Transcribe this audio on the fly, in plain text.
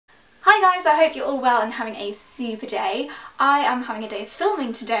Hi guys, I hope you're all well and having a super day. I am having a day of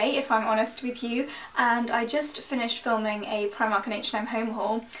filming today, if I'm honest with you, and I just finished filming a Primark and H&M home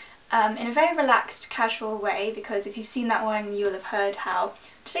haul in a very relaxed, casual way, because if you've seen that one you'll have heard how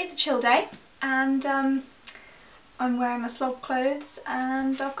today's a chill day and I'm wearing my slob clothes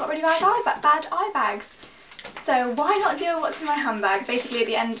and I've got really bad eye bags. So why not do a what's in my handbag? Basically at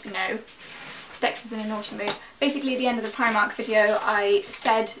the end, no. Bex is in a naughty mood. Basically at the end of the Primark video I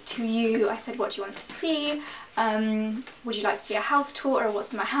said to you, what do you want to see? Would you like to see a house tour or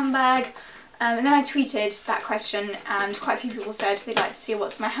what's in my handbag? And then I tweeted that question and quite a few people said they'd like to see a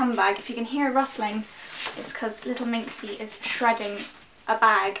what's in my handbag. If you can hear a rustling, it's because little Minxie is shredding a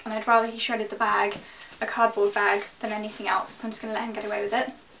bag and I'd rather he shredded the bag, a cardboard bag, than anything else, so I'm just going to let him get away with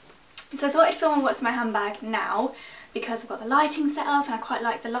it. So I thought I'd film what's in my handbag now, because I've got the lighting set up and I quite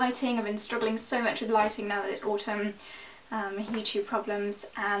like the lighting. I've been struggling so much with lighting now that it's autumn, YouTube problems,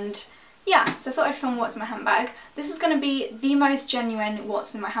 and yeah, so I thought I'd film what's in my handbag. This is going to be the most genuine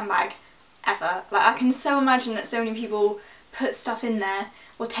what's in my handbag ever. Like, I can so imagine that so many people put stuff in there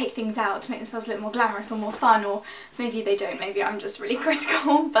or take things out to make themselves look more glamorous or more fun, or maybe they don't, maybe I'm just really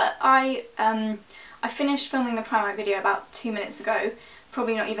critical, but I finished filming the Primark video about 2 minutes ago,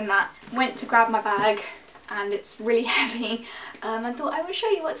 probably not even that, went to grab my bag and it's really heavy. I thought I would show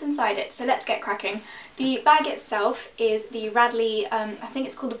you what's inside it, so let's get cracking. The bag itself is the Radley, I think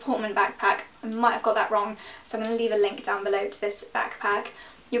it's called the Portman backpack. I might have got that wrong, so I'm going to leave a link down below to this backpack.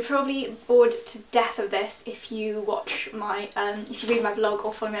 You're probably bored to death of this if you watch my, if you read my blog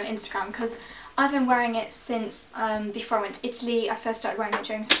or follow me on Instagram, because I've been wearing it since before I went to Italy. I first started wearing it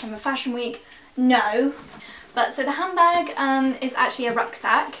during September Fashion Week. No. But so the handbag is actually a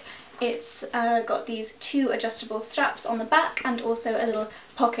rucksack. It's got these 2 adjustable straps on the back and also a little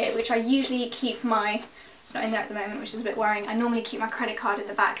pocket, which I usually keep my, it's not in there at the moment, which is a bit worrying. I normally keep my credit card in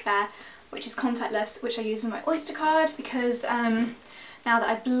the back there, which is contactless, which I use as my Oyster card, because now that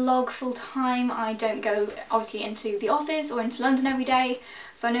I blog full time I don't go obviously into the office or into London every day,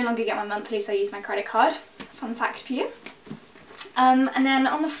 so I no longer get my monthly, so I use my credit card. Fun fact for you. And then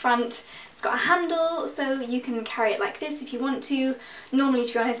on the front it's got a handle, so you can carry it like this if you want to. Normally,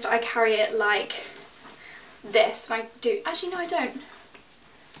 to be honest, I carry it like this. Actually no I don't.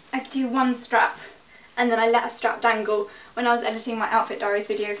 I do one strap and then I let a strap dangle. When I was editing my outfit diaries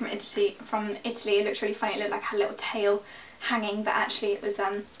video from Italy, it looked really funny. It looked like I had a little tail hanging, but actually it was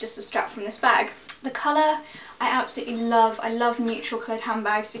just a strap from this bag. The colour I absolutely love. I love neutral coloured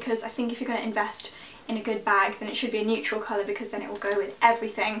handbags because I think if you're going to invest in a good bag then it should be a neutral colour, because then it will go with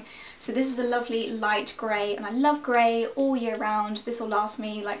everything. So this is a lovely light grey, and I love grey all year round. This will last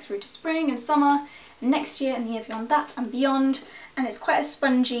me like through to spring and summer, and next year and the year beyond that and beyond. And it's quite a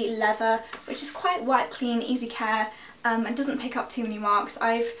spongy leather, which is quite wipe clean, easy care, and doesn't pick up too many marks.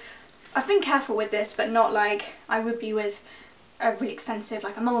 I've been careful with this, but not like I would be with a really expensive,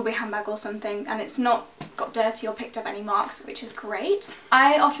 like a Mumblr handbag or something, and it's not got dirty or picked up any marks, which is great.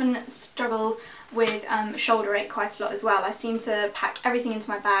 I often struggle with shoulder ache quite a lot as well. I seem to pack everything into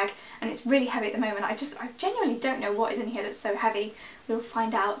my bag and it's really heavy at the moment. I genuinely don't know what is in here that's so heavy. We'll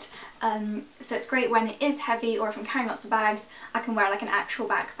find out. So it's great when it is heavy, or if I'm carrying lots of bags I can wear like an actual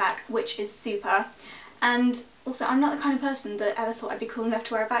backpack, which is super. And also I'm not the kind of person that ever thought I'd be cool enough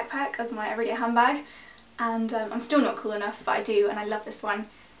to wear a backpack as my everyday handbag, and I'm still not cool enough, but I do, and I love this one.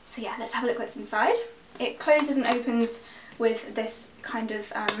 So yeah, let's have a look what's inside. It closes and opens with this kind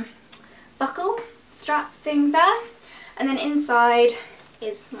of buckle strap thing there, and then inside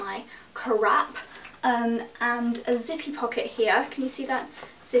is my crap, and a zippy pocket here. Can you see that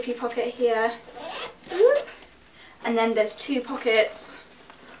zippy pocket here? Whoop. And then there's 2 pockets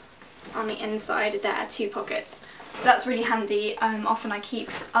on the inside there, 2 pockets. So that's really handy. Often I keep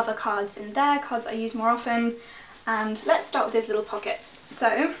other cards in there, cards I use more often. And let's start with these little pockets.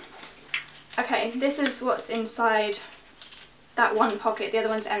 So, okay, this is what's inside that one pocket, the other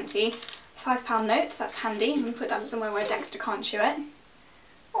one's empty. £5 note, that's handy. I'm going to put that somewhere where Dexter can't chew it.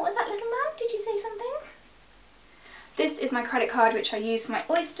 What was that, little man? Did you say something? This is my credit card, which I use for my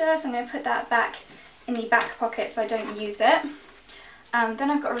Oyster, so I'm going to put that back in the back pocket so I don't use it. Then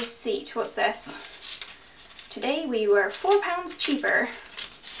I've got a receipt. What's this? Today we were £4 cheaper.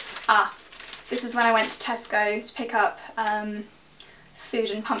 Ah, this is when I went to Tesco to pick up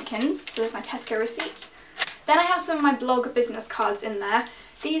food and pumpkins, so there's my Tesco receipt. Then I have some of my blog business cards in there.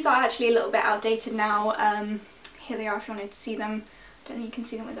 These are actually a little bit outdated now. Here they are if you wanted to see them. I don't think you can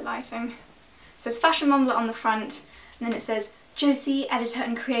see them with the lighting. So it's Fashion Mumblr on the front, and then it says Josie, editor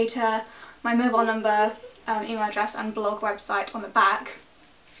and creator, my mobile number, email address and blog website on the back.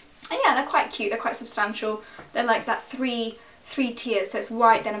 And yeah, they're quite cute, they're quite substantial. They're like that 3 3 tiers, so it's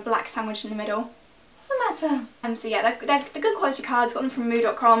white, then a black sandwich in the middle. Doesn't matter. So yeah, they're good quality cards, got them from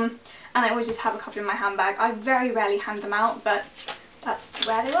moo.com, and I always just have a couple in my handbag. I very rarely hand them out, but that's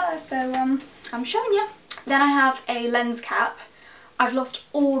where they were, so I'm showing you. Then I have a lens cap. I've lost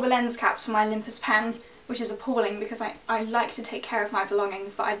all the lens caps for my Olympus pen, which is appalling because I like to take care of my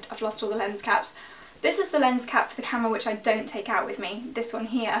belongings, but I've lost all the lens caps. This is the lens cap for the camera which I don't take out with me, this one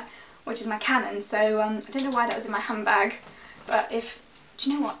here, which is my Canon, so I don't know why that was in my handbag, but do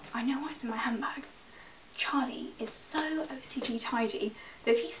you know what? I know why it's in my handbag. Charlie is so OCD tidy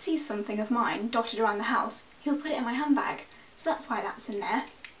that if he sees something of mine dotted around the house, he'll put it in my handbag, so that's why that's in there.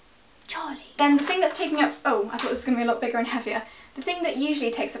 Charlie. Then the thing that's taking up, oh, I thought this was going to be a lot bigger and heavier. The thing that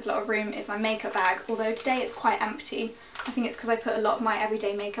usually takes up a lot of room is my makeup bag, although today it's quite empty. I think it's because I put a lot of my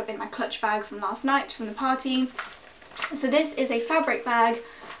everyday makeup in my clutch bag from last night, from the party. So this is a fabric bag.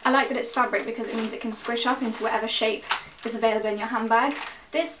 I like that it's fabric because it means it can squish up into whatever shape is available in your handbag.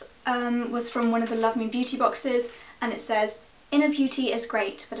 This was from one of the Love Me Beauty boxes, and it says, "Inner beauty is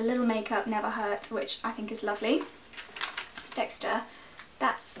great, but a little makeup never hurts," which I think is lovely. Dexter.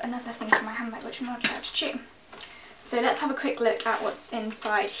 That's another thing from my handbag which I'm not allowed to chew. So let's have a quick look at what's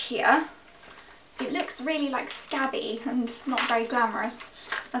inside here. It looks really like scabby and not very glamorous,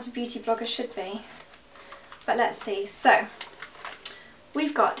 as a beauty blogger should be. But let's see. So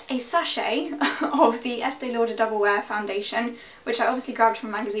we've got a sachet of the Estee Lauder Double Wear foundation, which I obviously grabbed from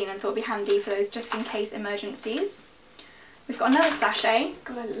a magazine and thought would be handy for those just in case emergencies. We've got another sachet.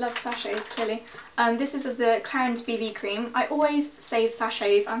 God, I love sachets, clearly. This is of the Clarins BB cream. I always save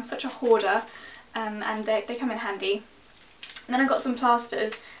sachets. I'm such a hoarder, and they come in handy. And then I've got some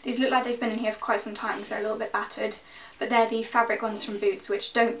plasters. These look like they've been in here for quite some time because they're a little bit battered, but they're the fabric ones from Boots,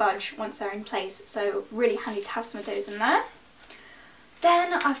 which don't budge once they're in place, so really handy to have some of those in there.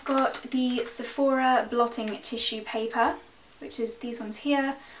 Then I've got the Sephora blotting tissue paper, which is these ones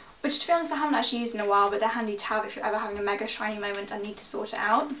here, which to be honest I haven't actually used in a while, but they're handy to have if you're ever having a mega shiny moment and need to sort it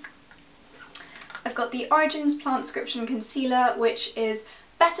out. I've got the Origins Plant Scription Concealer, which is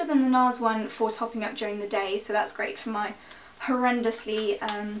better than the NARS one for topping up during the day, so that's great for my horrendously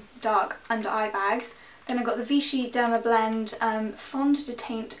dark under eye bags. Then I've got the Vichy Derma Blend Fond de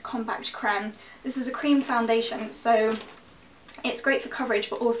Teint Compact Creme. This is a cream foundation, so it's great for coverage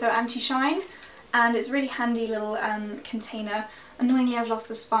but also anti-shine, and it's a really handy little container. Annoyingly I've lost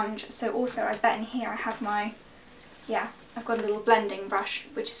the sponge, so also I bet in here I have my, yeah, I've got a little blending brush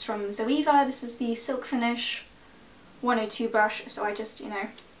which is from Zoeva. This is the Silk Finish 102 brush, so I just, you know,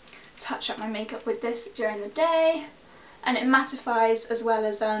 touch up my makeup with this during the day, and it mattifies as well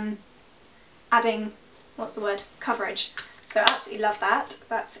as adding, what's the word, coverage. So I absolutely love that.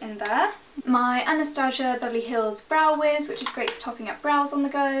 That's in there. My Anastasia Beverly Hills Brow Wiz, which is great for topping up brows on the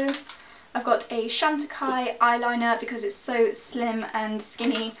go. I've got a Chantecaille eyeliner because it's so slim and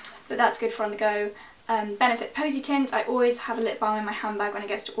skinny, but that's good for on the go. Benefit Posy Tint. I always have a lip balm in my handbag when it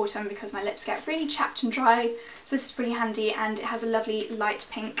gets to autumn because my lips get really chapped and dry, so this is really handy, and it has a lovely light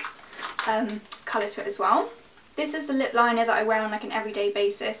pink colour to it as well. This is the lip liner that I wear on like an everyday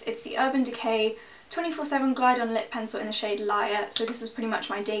basis. It's the Urban Decay 24/7 Glide On Lip Pencil in the shade Liar, so this is pretty much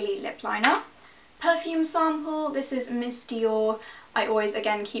my daily lip liner. Perfume sample. This is Miss Dior. I always,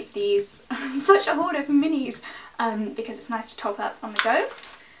 again, keep these. I'm such a hoarder for minis because it's nice to top up on the go.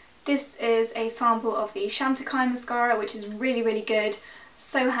 This is a sample of the Chantecaille mascara, which is really, really good.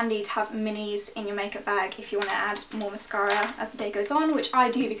 So handy to have minis in your makeup bag if you want to add more mascara as the day goes on, which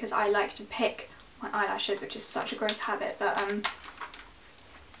I do because I like to pick my eyelashes, which is such a gross habit, but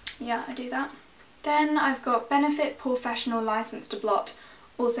yeah, I do that. Then I've got Benefit Professional License to Blot.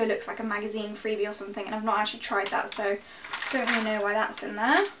 Also looks like a magazine freebie or something, and I've not actually tried that, so don't really know why that's in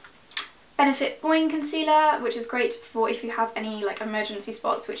there. Benefit Boing Concealer, which is great for if you have any like emergency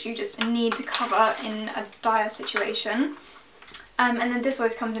spots which you just need to cover in a dire situation. And then this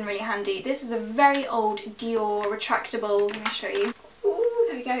always comes in really handy. This is a very old Dior retractable, let me show you. Ooh,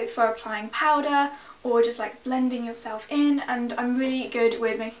 there we go, for applying powder or just like blending yourself in, and I'm really good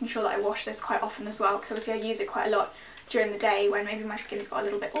with making sure that I wash this quite often as well, because obviously I use it quite a lot during the day when maybe my skin's got a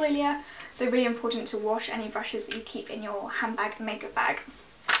little bit oilier, so really important to wash any brushes that you keep in your handbag and makeup bag.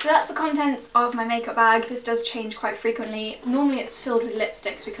 So that's the contents of my makeup bag. This does change quite frequently. Normally it's filled with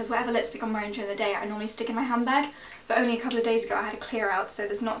lipsticks because whatever lipstick I'm wearing during the day I normally stick in my handbag, but only a couple of days ago I had a clear out, so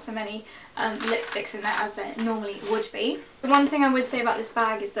there's not so many lipsticks in there as there normally would be. The one thing I would say about this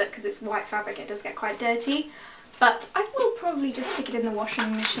bag is that because it's white fabric it does get quite dirty, but I will probably just stick it in the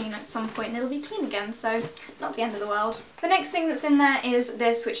washing machine at some point and it'll be clean again, so not the end of the world. The next thing that's in there is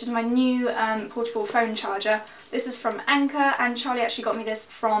this, which is my new portable phone charger. This is from Anchor, and Charlie actually got me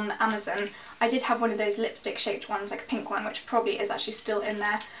this from Amazon. I did have one of those lipstick shaped ones, like a pink one, which probably is actually still in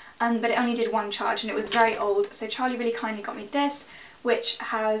there, but it only did one charge and it was very old, so Charlie really kindly got me this, which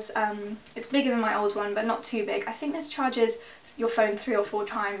has, it's bigger than my old one but not too big. I think this charges your phone 3 or 4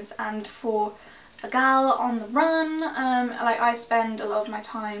 times, and for a gal on the run, like I spend a lot of my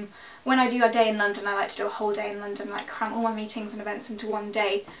time, when I do a day in London, I like to do a whole day in London, like cram all my meetings and events into one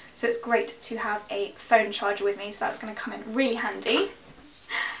day, so it's great to have a phone charger with me, so that's going to come in really handy.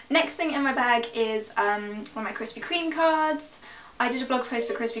 Next thing in my bag is one of my Krispy Kreme cards. I did a blog post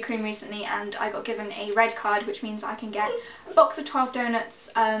for Krispy Kreme recently and I got given a red card, which means I can get a box of 12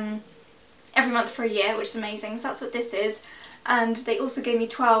 donuts every month for a year, which is amazing, so that's what this is. And they also gave me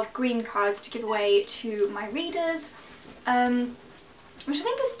 12 green cards to give away to my readers, which I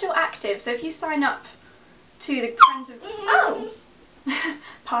think is still active, so if you sign up to the Friends of... Oh!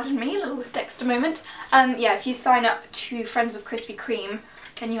 Pardon me, a little Dexter moment. Yeah, if you sign up to Friends of Krispy Kreme,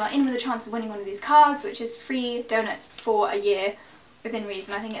 then you are in with a chance of winning one of these cards, which is free donuts for a year, within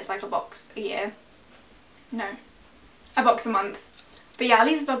reason. I think it's like a box a year. No, a box a month. But yeah, I'll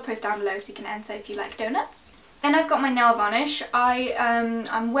leave the blog post down below so you can enter if you like donuts. Then I've got my nail varnish.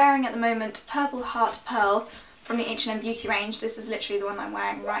 I'm wearing at the moment Purple Heart Pearl from the H&M Beauty range. This is literally the one I'm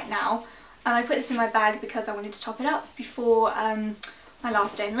wearing right now. And I put this in my bag because I wanted to top it up before my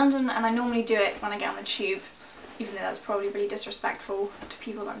last day in London, and I normally do it when I get on the tube, even though that's probably really disrespectful to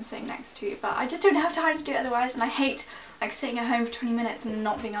people that I'm sitting next to, but I just don't have time to do it otherwise, and I hate like sitting at home for 20 minutes and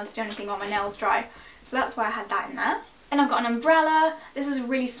not being able to do anything while my nails dry. So that's why I had that in there. And I've got an umbrella. This is a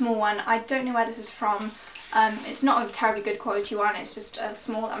really small one. I don't know where this is from. It's not a terribly good quality one, it's just a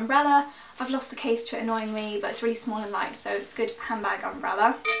small umbrella. I've lost the case to it annoyingly, but it's really small and light, so it's a good handbag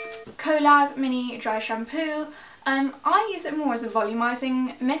umbrella. Collab Mini Dry Shampoo. I use it more as a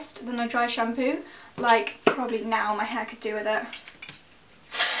volumizing mist than a dry shampoo. Like, probably now my hair could do with it.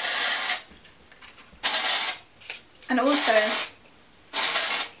 And also,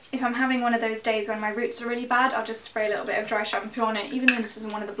 if I'm having one of those days when my roots are really bad, I'll just spray a little bit of dry shampoo on it, even though this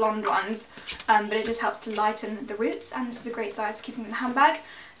isn't one of the blonde ones, but it just helps to lighten the roots, and this is a great size to keep in the handbag.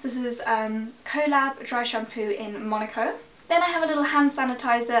 So this is Collab Dry Shampoo in Monaco. Then I have a little hand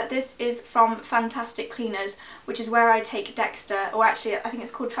sanitizer. This is from Fantastic Cleaners, which is where I take Dexter, or actually I think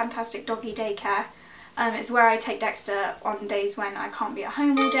it's called Fantastic Doggy Daycare. It's where I take Dexter on days when I can't be at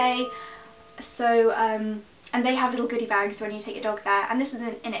home all day. So, and they have little goodie bags when you take your dog there, and this is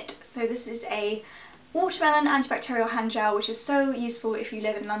in it. So this is a watermelon antibacterial hand gel, which is so useful if you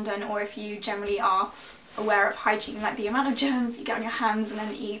live in London or if you generally are aware of hygiene, like the amount of germs you get on your hands and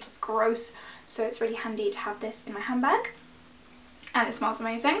then eat, it's gross. So it's really handy to have this in my handbag. And it smells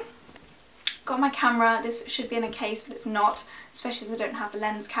amazing. Got my camera. This should be in a case, but it's not, especially as I don't have the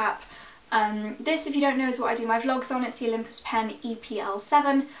lens cap. This, if you don't know, is what I do my vlogs on. It's the Olympus Pen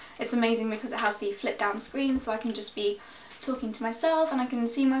EPL7. It's amazing because it has the flip down screen, so I can just be talking to myself and I can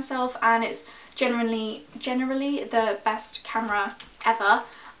see myself, and it's generally the best camera ever.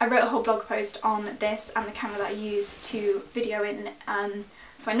 I wrote a whole blog post on this and the camera that I use to video in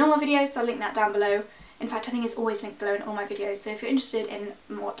for my normal videos, so I'll link that down below. In fact, I think it's always linked below in all my videos, so if you're interested in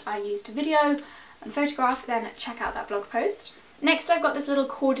what I use to video and photograph, then check out that blog post. Next, I've got this little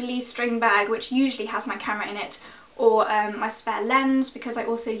cordelete string bag, which usually has my camera in it, or my spare lens, because I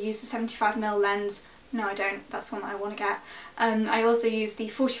also use the 75mm lens. No, I don't. That's the one that I want to get. I also use the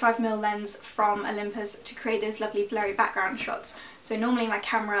 45mm lens from Olympus to create those lovely blurry background shots. So normally my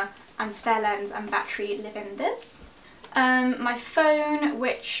camera and spare lens and battery live in this. My phone,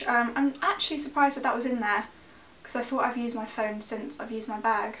 which I'm actually surprised that was in there, because I thought I've used my phone since I've used my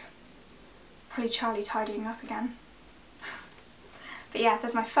bag. Probably Charlie tidying up again. But yeah,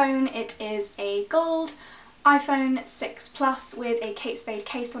 there's my phone. It is a gold iPhone 6 Plus with a Kate Spade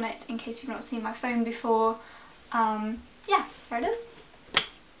case on it, in case you've not seen my phone before. Yeah, there it is.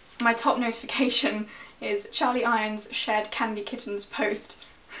 My top notification is Charlie Irons shared Candy Kittens post.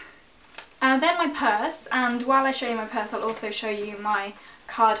 Then my purse, and while I show you my purse I'll also show you my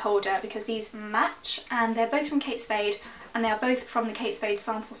card holder, because these match, and they're both from Kate Spade, and they are both from the Kate Spade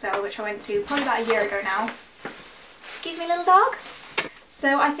sample sale, which I went to probably about a year ago now. Excuse me, little dog.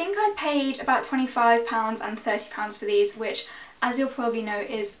 So I think I paid about £25 and £30 for these, which, as you'll probably know,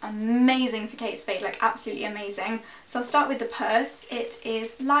 is amazing for Kate Spade, like absolutely amazing. So I'll start with the purse. It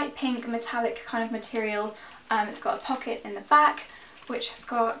is light pink metallic kind of material. It's got a pocket in the back, which has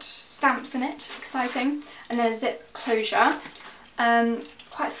got stamps in it, exciting, and then a zip closure. It's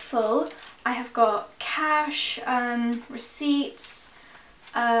quite full. I have got cash, receipts,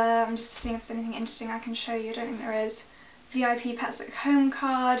 I'm just seeing if there's anything interesting I can show you. I don't think there is. VIP Pets at Home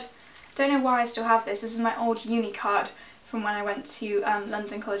card. Don't know why I still have this. This is my old uni card from when I went to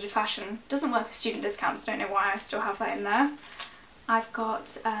London College of Fashion. Doesn't work with student discounts, don't know why I still have that in there. I've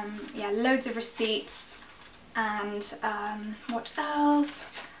got, yeah, loads of receipts, and what else?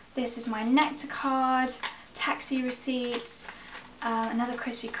 This is my Nectar card, taxi receipts, another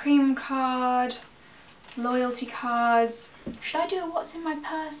Krispy Kreme card, loyalty cards. Should I do a what's in my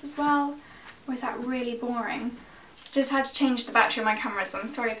purse as well? Or is that really boring? Just had to change the battery of my camera, so I'm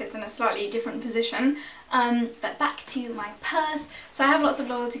sorry if it's in a slightly different position. But back to my purse. So I have lots of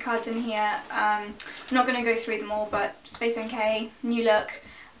loyalty cards in here. I'm not going to go through them all, but Space NK, New Look,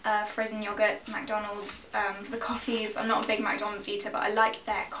 frozen yogurt, McDonald's, for the coffees. I'm not a big McDonald's eater, but I like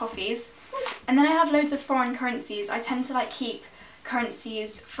their coffees. And then I have loads of foreign currencies. I tend to like keep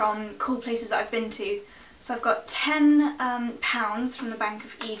currencies from cool places that I've been to. So I've got £10 from the Bank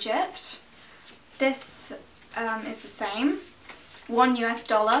of Egypt. This is the same. $1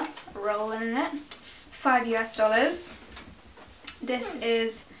 US, rolling in it. $5 US. This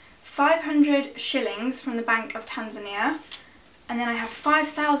is 500 shillings from the Bank of Tanzania. And then I have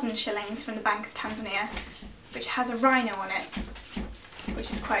 5,000 shillings from the Bank of Tanzania, which has a rhino on it,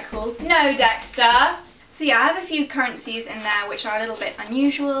 which is quite cool. No, Dexter! So yeah, I have a few currencies in there which are a little bit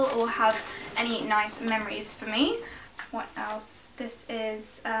unusual or have any nice memories for me. What else? This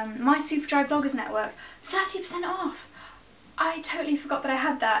is my Superdry Bloggers Network. 30% off! I totally forgot that I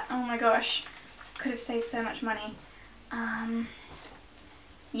had that. Oh my gosh. Could have saved so much money.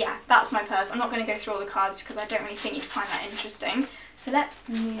 Yeah, that's my purse. I'm not going to go through all the cards because I don't really think you'd find that interesting. So let's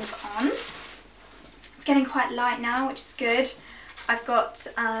move on. It's getting quite light now, which is good. I've got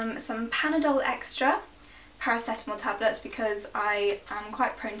some Panadol Extra paracetamol tablets because I am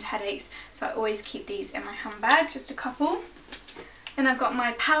quite prone to headaches, so I always keep these in my handbag, just a couple. Then I've got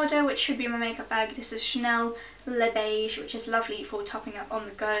my powder, which should be in my makeup bag. This is Chanel Le Beige, which is lovely for topping up on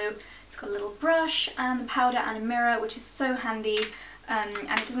the go. It's got a little brush and the powder and a mirror, which is so handy, and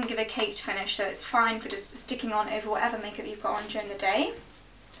it doesn't give a caked finish, so it's fine for just sticking on over whatever makeup you've got on during the day.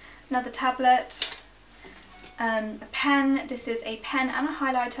 Another tablet, a pen. This is a pen and a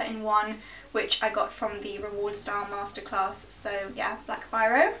highlighter in one, which I got from the Reward Style Masterclass, so yeah, black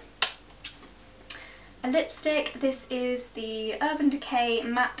biro. A lipstick. This is the Urban Decay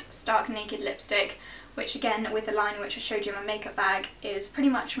Matte Stark Naked Lipstick, which again, with the liner which I showed you in my makeup bag, is pretty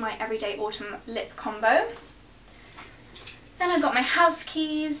much my everyday autumn lip combo. Then I got my house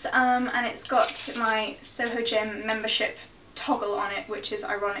keys, and it's got my Soho Gym membership toggle on it, which is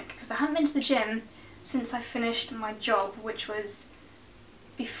ironic because I haven't been to the gym since I finished my job, which was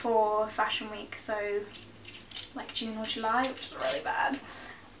before Fashion Week, so like June or July, which is really bad.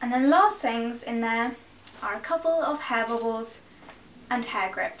 And then last things in there are a couple of hair bubbles and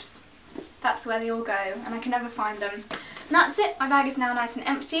hair grips. That's where they all go, and I can never find them. And that's it. My bag is now nice and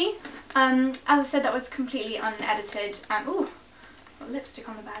empty. As I said, that was completely unedited, and ooh, got lipstick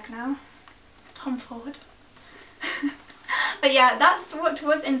on the bag now. Tom Ford. But yeah, that's what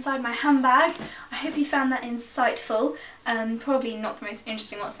was inside my handbag. I hope you found that insightful. Probably not the most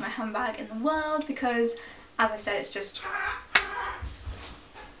interesting what's in my handbag in the world because, as I said, it's just...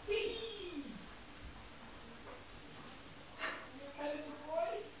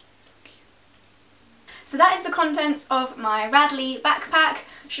 So that is the contents of my Radley backpack.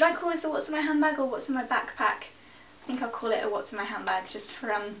 Should I call this a what's in my handbag or what's in my backpack? I think I'll call it a what's in my handbag just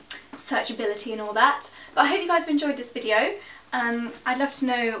for searchability and all that. But I hope you guys have enjoyed this video. I'd love to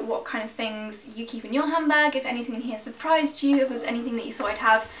know what kind of things you keep in your handbag, if anything in here surprised you, if there's anything that you thought I'd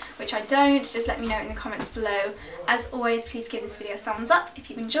have which I don't, just let me know in the comments below. As always, please give this video a thumbs up if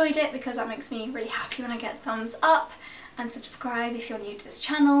you've enjoyed it, because that makes me really happy when I get thumbs up. And subscribe if you're new to this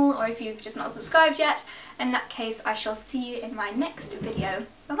channel, or if you've just not subscribed yet. In that case, I shall see you in my next video.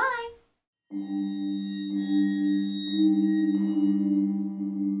 Bye bye!